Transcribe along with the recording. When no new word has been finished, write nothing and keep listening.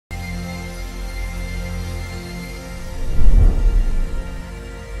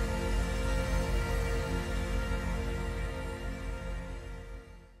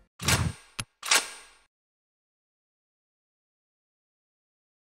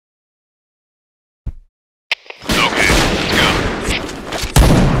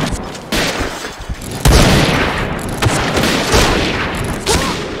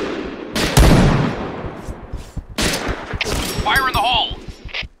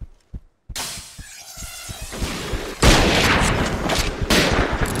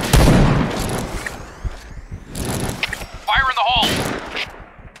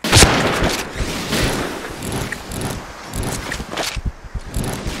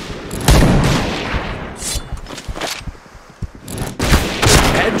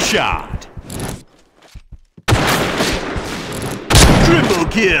Headshot. Triple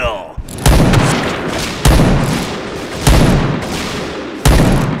kill.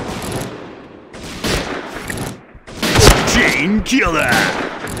 Chain killer.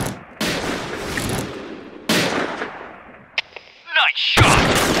 Nice shot.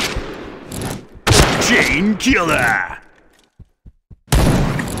 Chain killer.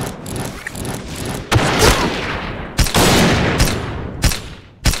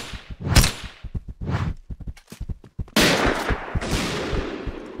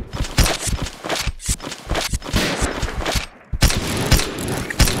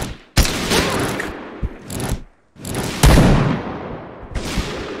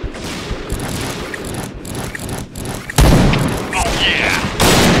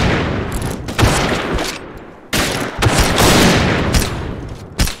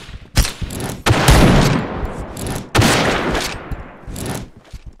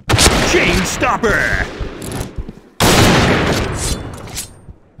 Chain stopper.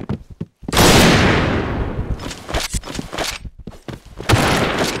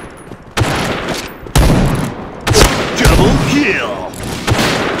 Double kill.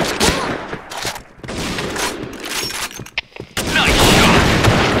 Nice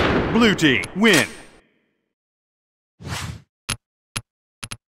shot. Blue team win.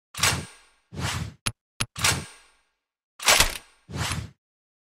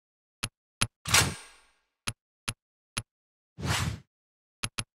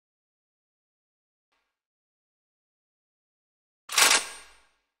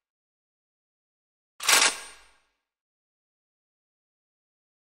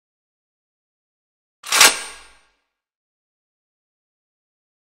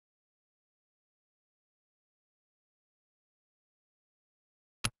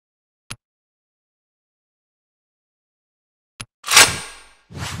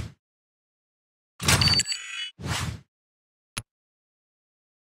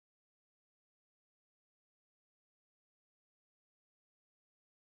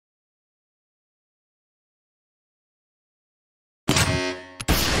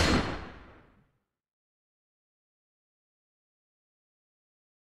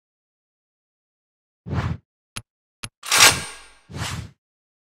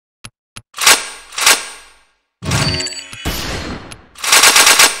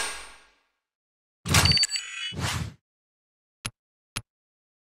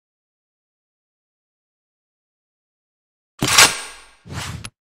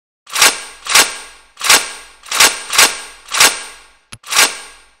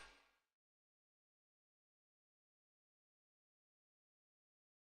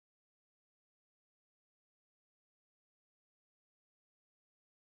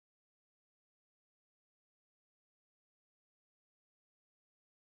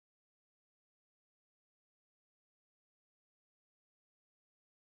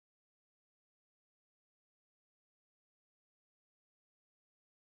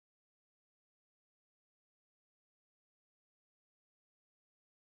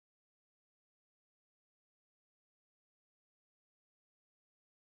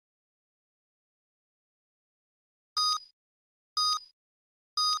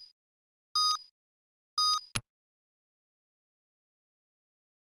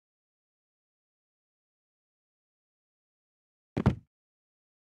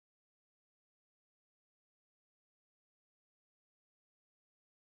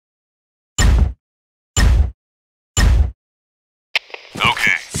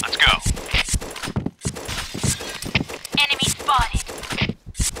 Okay, let's go. Enemy spotted.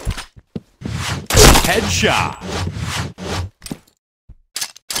 Headshot.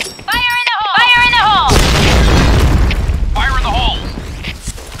 Fire in the hole! Fire in the hole! Fire in the hole.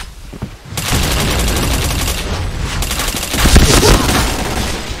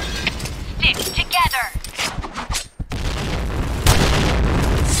 Stick together.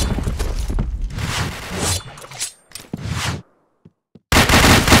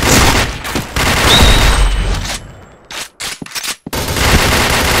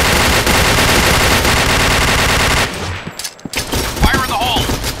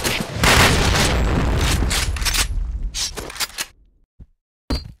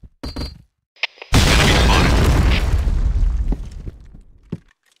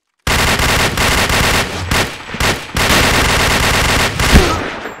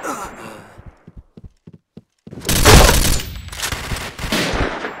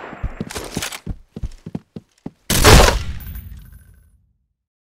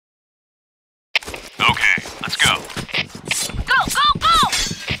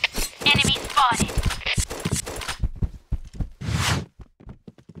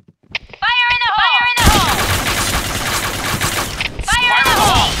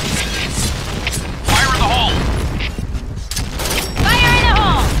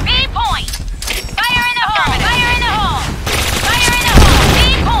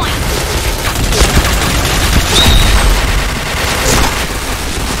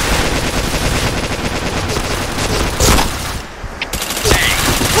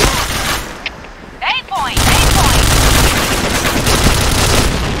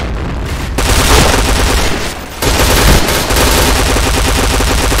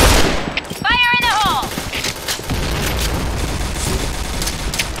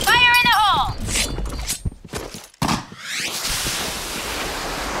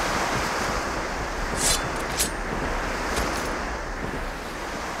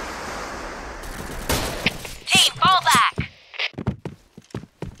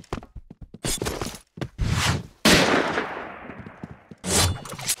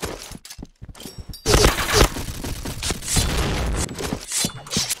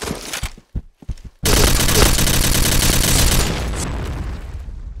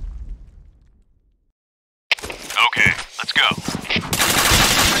 go.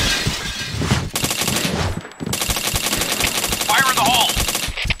 Fire in the hole!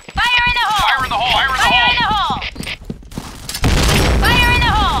 Fire in the hole! Fire in the hole! Fire in the Fire in hole! the hole! Fire in the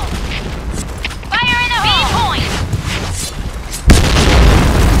hole! Fire in the hole! B point!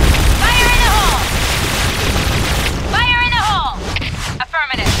 Fire in the hole! Fire in the hole!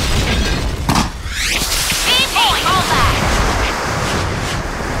 Affirmative. B point! Hold that.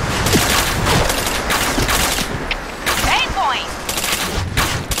 A point!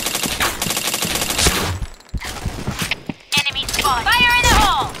 Enemy spotted. Fire in the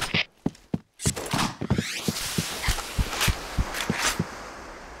hole!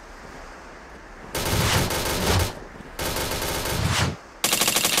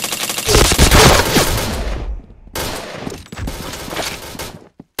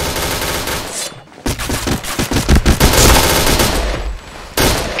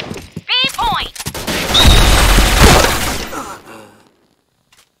 B point!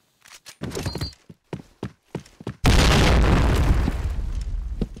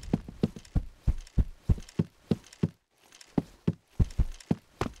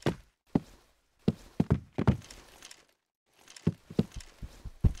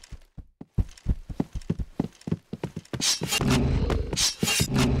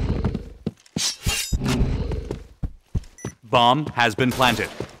 Bomb has been planted.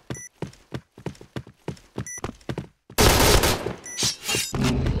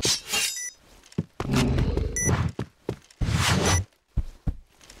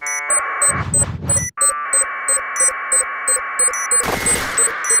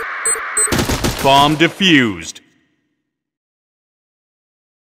 Bomb defused.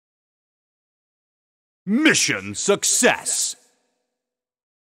 Mission success.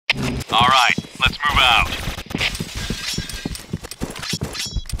 All right, let's move out.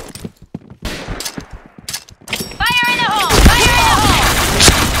 Fire in the hole! Fire in the hole!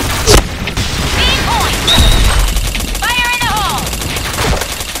 B point! Fire in the hole!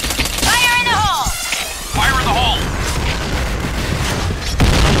 Fire in the hole! Fire in the hole!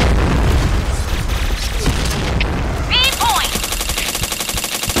 B point!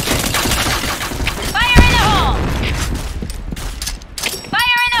 Fire in the hole!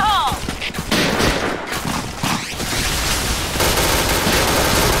 Fire in the hole!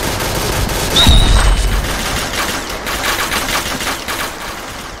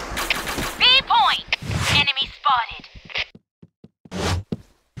 B point! Enemy spotted.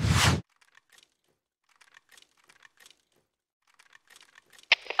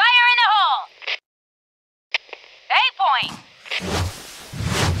 Fire in the hole! A point!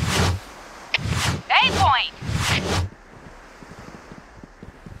 A point!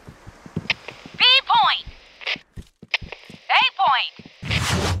 B point! A point!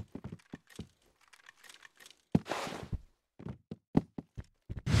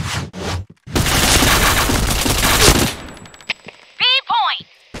 B point!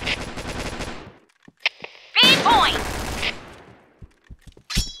 B point!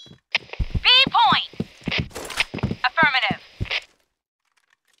 B point! Affirmative.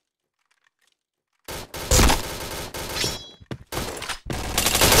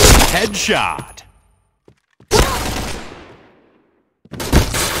 Headshot.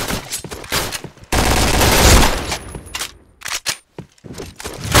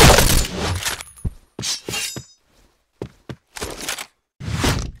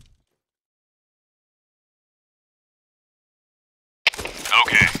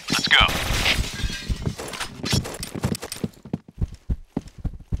 Okay, let's go.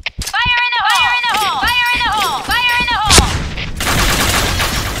 Fire in the hole! Fire in the hole! Fire in the hole! Fire in the hole!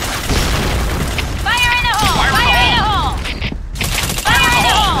 Fire in the hole! Fire in the Fire in the hole! hole! Fire in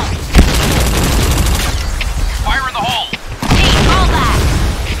the hole! Fire in the hole! Team, hold that.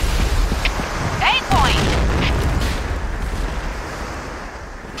 A point.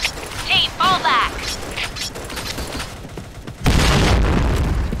 Team, hold that.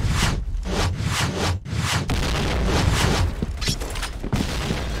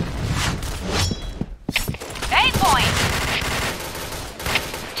 A point.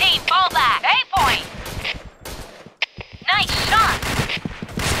 Team, fall back. A point. Nice shot.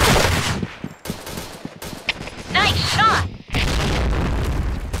 Nice shot.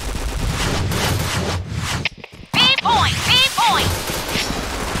 B point. B point.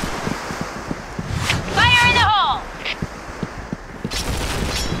 Fire in the hole.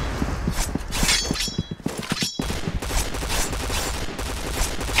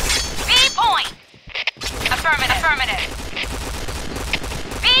 B point. Affirmative. Affirmative.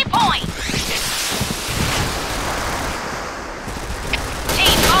 B point.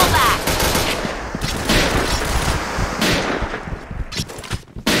 Team, fall back.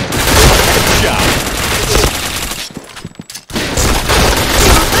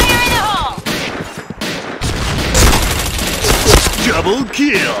 Double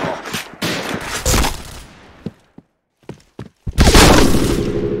kill!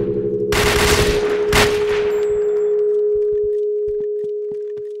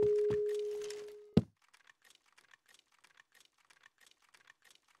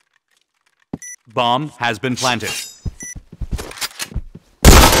 Bomb has been planted.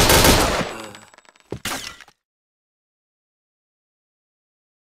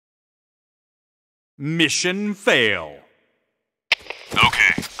 Mission fail.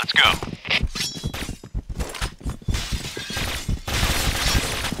 Okay, let's go.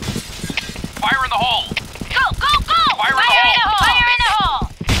 Fire in the hole! Go, go, go! Fire in the hole! Fire in the hole!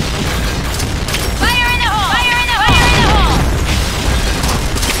 Fire in the hole! Fire in the hole!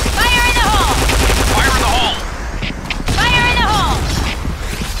 Fire in the hole! Fire in the hole! Fire in the hole!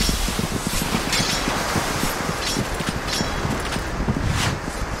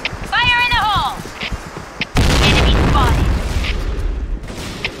 Fire in the hole! Enemy spotted.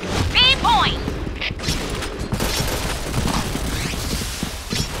 B point.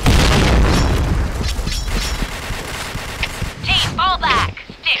 Team, fall back.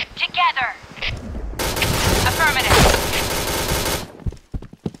 Stick together. Affirmative.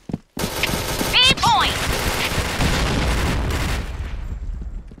 B point.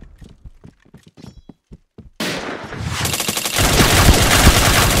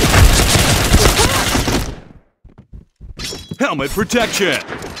 Helmet protection.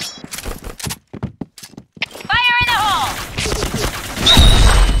 Fire in the hole.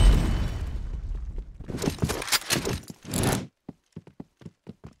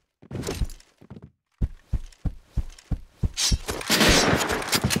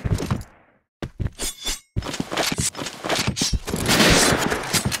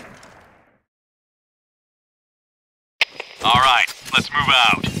 All right, let's move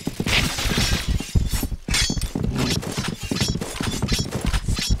out.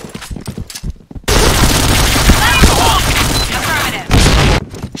 Affirmative.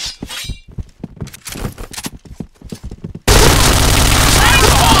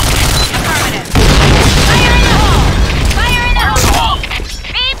 Affirmative. Fire in the hole. Fire in the hole.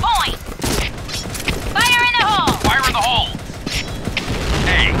 B point. Fire in the hole. Fire in the hole!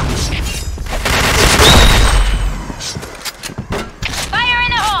 Hey, Fire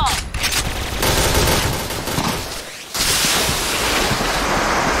in the hole.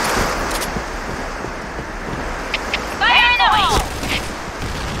 Fire in the hole.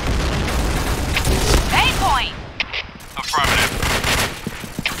 A point. affirmative.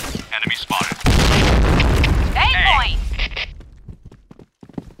 Enemy spotted. A point.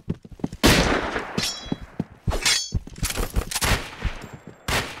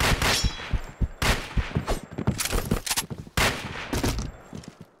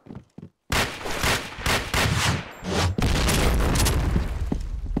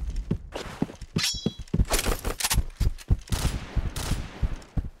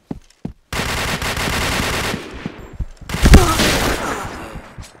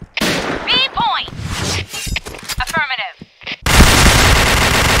 B point. Affirmative.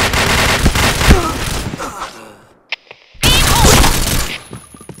 B point.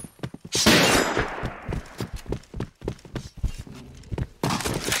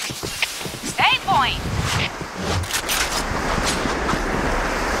 A point.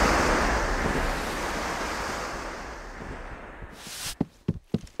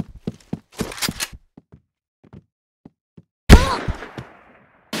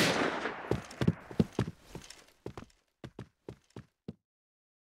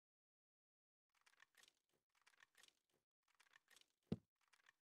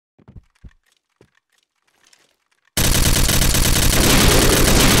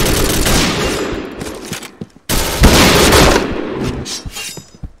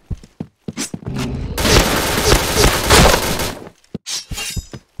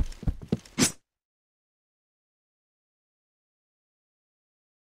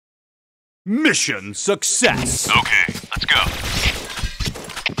 Mission success. Okay, let's go.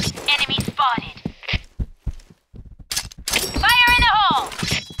 Enemy spotted. Fire in the hole.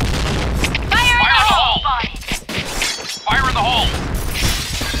 Fire in the hole. Spotted. Fire in the hole!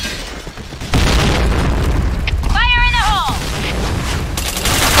 Fire in the hole.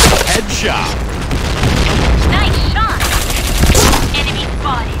 Headshot. Nice shot. Enemy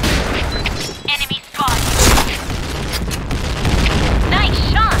spotted. Enemy spotted. Nice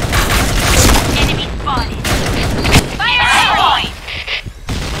shot. Enemy spotted. Fire in the hole.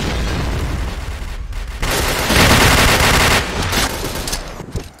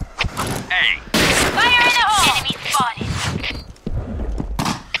 Hey, Fire in the hole. Enemy spotted.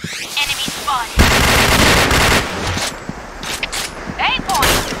 Enemy spotted. A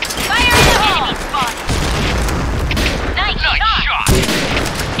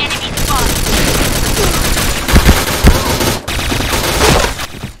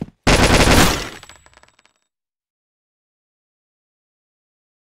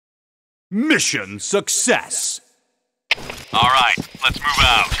Mission success! All right, let's move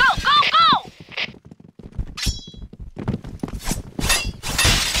out. Go, go, go!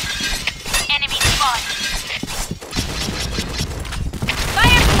 Enemy spotted.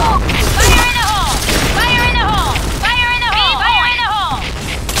 Fire! Fire in the hole! Fire in the hole! Fire in the hole! Fire in the hole!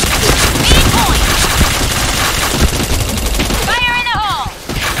 B point! Fire in the hole!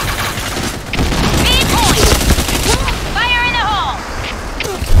 B point! Fire in the hole!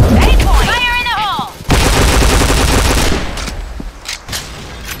 A point! Fire in the hole!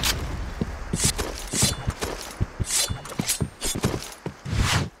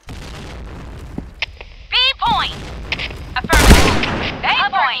 B point! Affirmative. A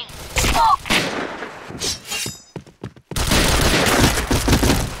point!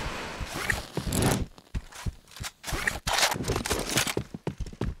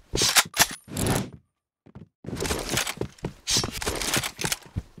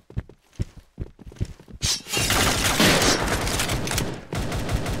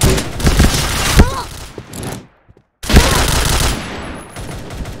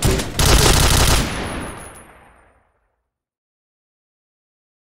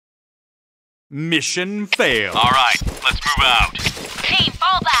 Mission failed. All right, let's move out. Team,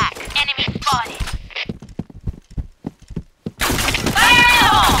 fall back! Enemy spotted! Fire in the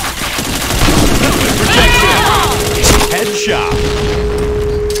hole! Fire in the hole! Headshot.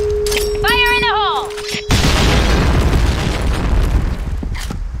 Fire in the hole!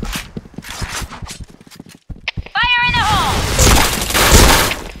 Fire in the hole!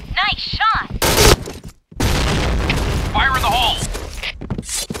 Nice shot! Fire in the hole.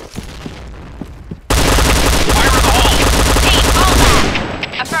 Team, fall back!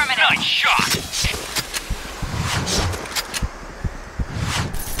 Affirmative. Nice shot.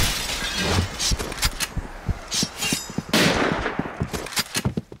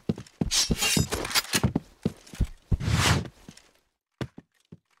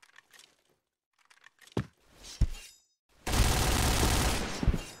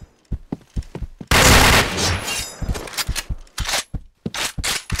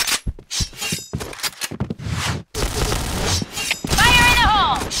 Fire in the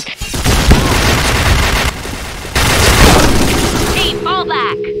hole! Team, fall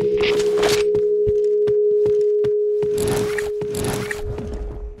back!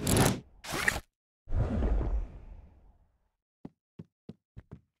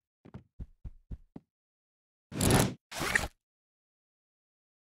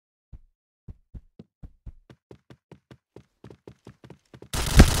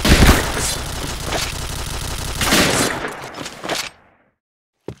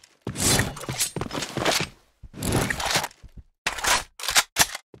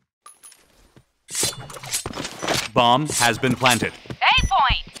 Bomb has been planted. A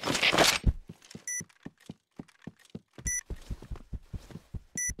point!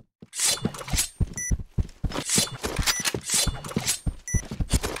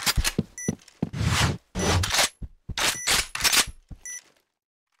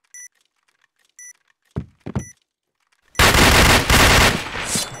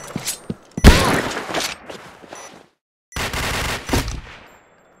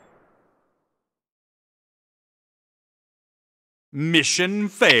 Mission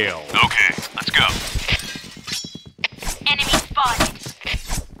failed. Okay, let's go. Enemy spotted!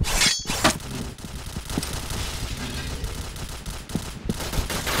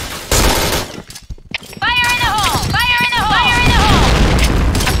 Fire in the hole! Fire in the hole! Fire in the hole!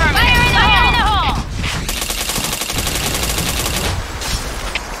 Affirmative. Fire in the hole!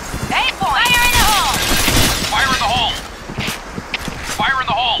 A point! Fire in the hole! Fire in the hole. Fire in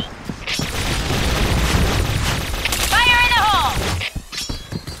the hole. Fire in the hole!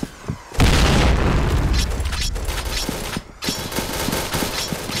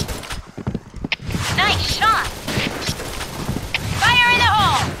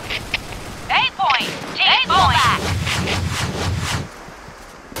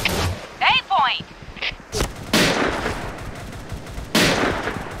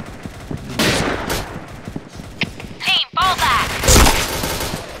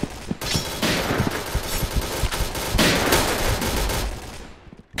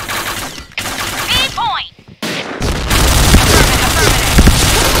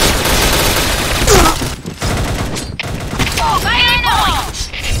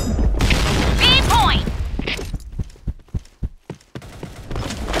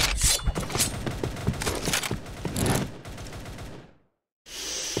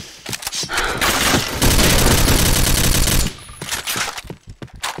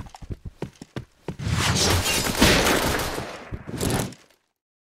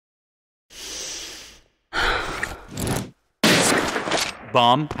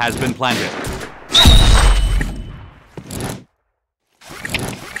 Bomb has been planted.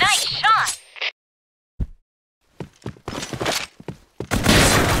 Nice shot!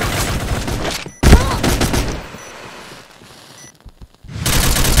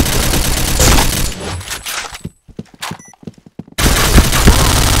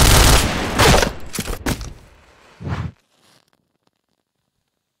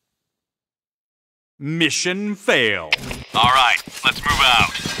 Mission fail. All right, let's move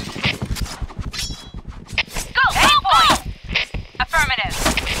out. Go, go, go! Affirmative.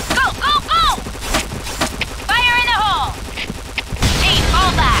 Go, go, go! Fire in the hole! Team,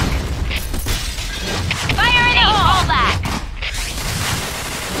 fall back! Fire in the hole! Fall back!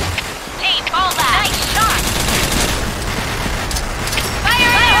 Team, fall back! Nice shot!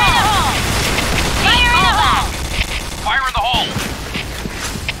 Fire in the hole! Fire in the hole! Fire in the hole!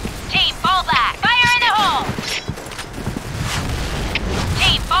 Team, fall back! Fire in the hole!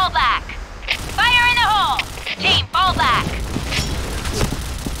 Team, fall back! Fire in the hole! Team, fall back!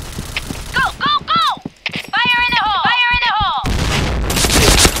 Go, go, go! Fire in the hole! Fire in the hole!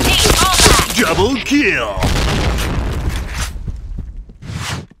 Team, fall back! Double kill.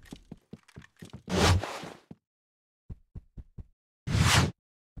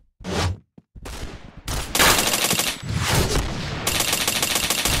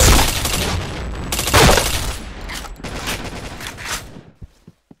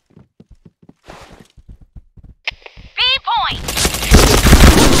 B-point!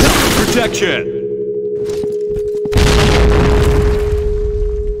 Protection.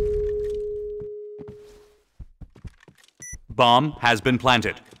 Bomb has been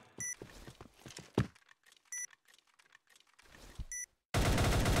planted.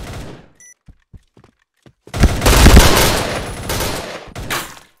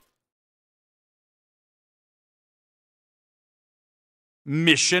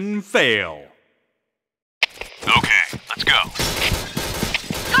 Mission fail. Okay, let's go.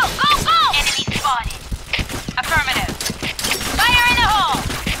 Go, go, go! Enemy spotted. Affirmative. Fire in the hole!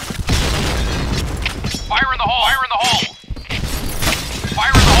 Fire in the hole! Fire in the hole!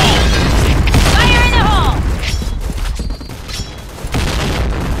 Fire in the hole! Fire in the hole!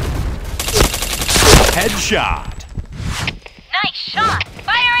 Headshot. Nice shot!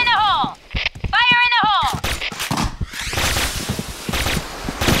 Fire in the hole! Fire in the hole!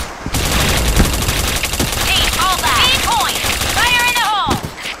 Team, fall back! B-point! Fire in the hole!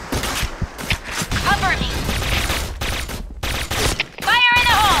 Cover me! Fire in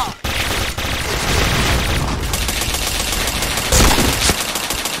the hole!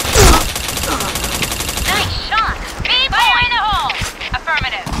 Nice shot! B-point! Fire in the hole!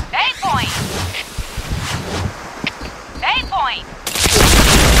 Affirmative. A-point! A-point!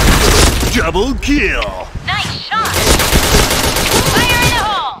 Double kill. Nice shot! Fire in the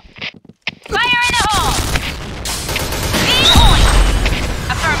hole! Fire in the hole! B-point!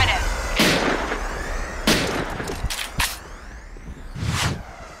 Affirmative.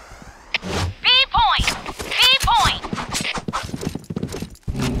 B-point! B-point!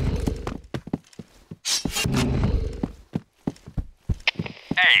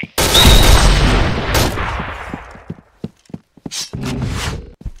 Hey,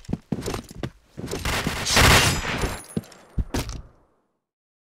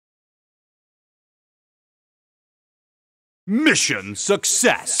 Mission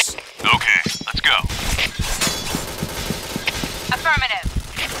success. okay, let's go. Affirmative.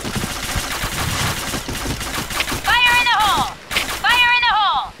 Fire in the hole! Fire in the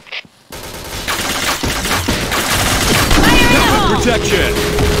hole! Fire in the hole! Protection.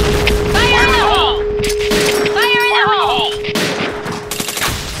 Fire in the hole! Fire in the Fire in the hole! hole!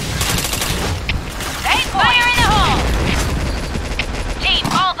 Fire in the hole! Team,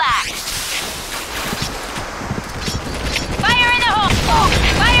 fall back! Fire in the hole!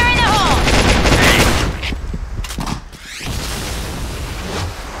 Fire in the hole!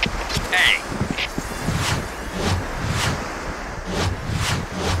 Hey,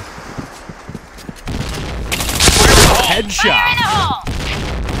 Headshot. Fire in the hole!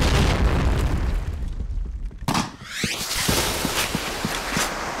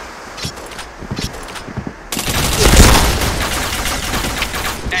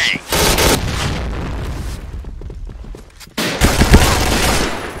 hey,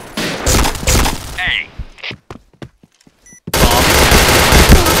 hey,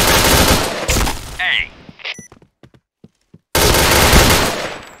 hey.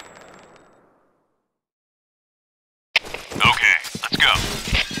 Okay,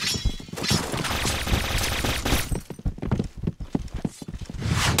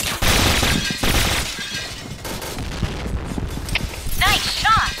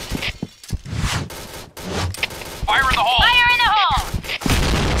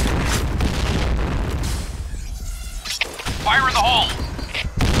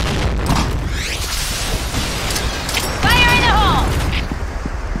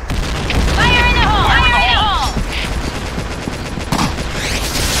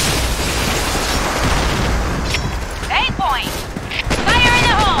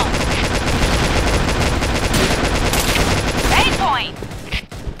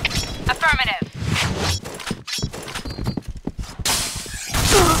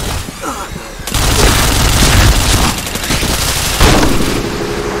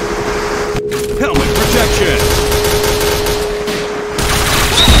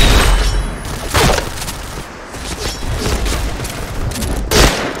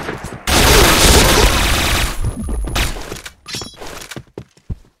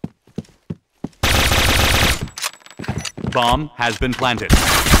 Bomb has been planted.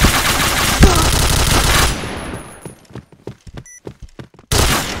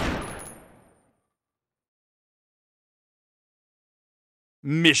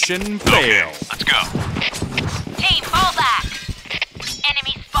 Mission failed. Let's go. Team, fall back.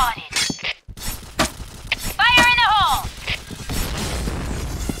 Enemy spotted. Fire in the hole.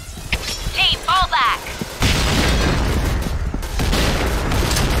 Team, fall back.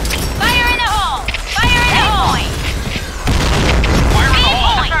 Fire in the hole. Fire in the hole. Fire in the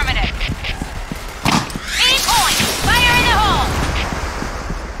hole. Affirmative. B point. Fire in the hole.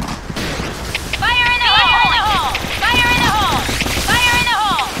 Fire in the hole. Fire in the hole. Fire in the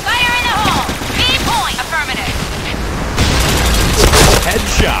hole. Fire in the hole. B point. Affirmative.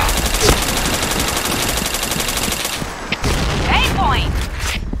 Headshot. A point.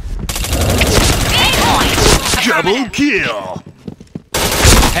 B point. Double Affirmative. kill.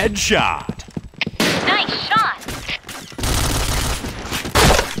 Headshot. Nice shot.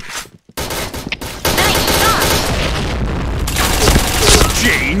 Nice shot.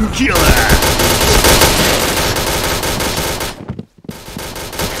 Chain killer.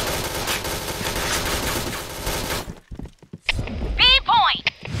 B point.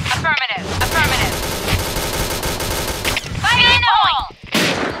 Affirmative. Affirmative. Fire in the hole.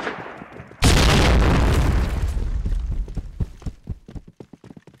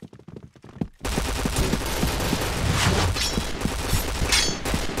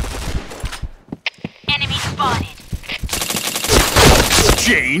 Enemy spotted.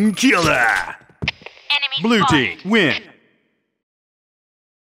 Chain killer. Enemy Blue spotted. team win.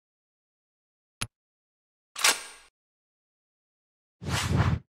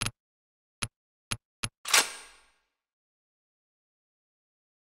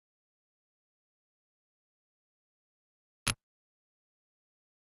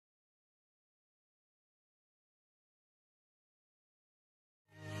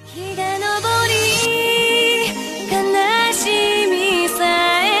「日が昇り悲しみ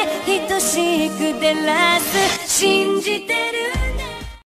さえ等しく照らす」「信じてる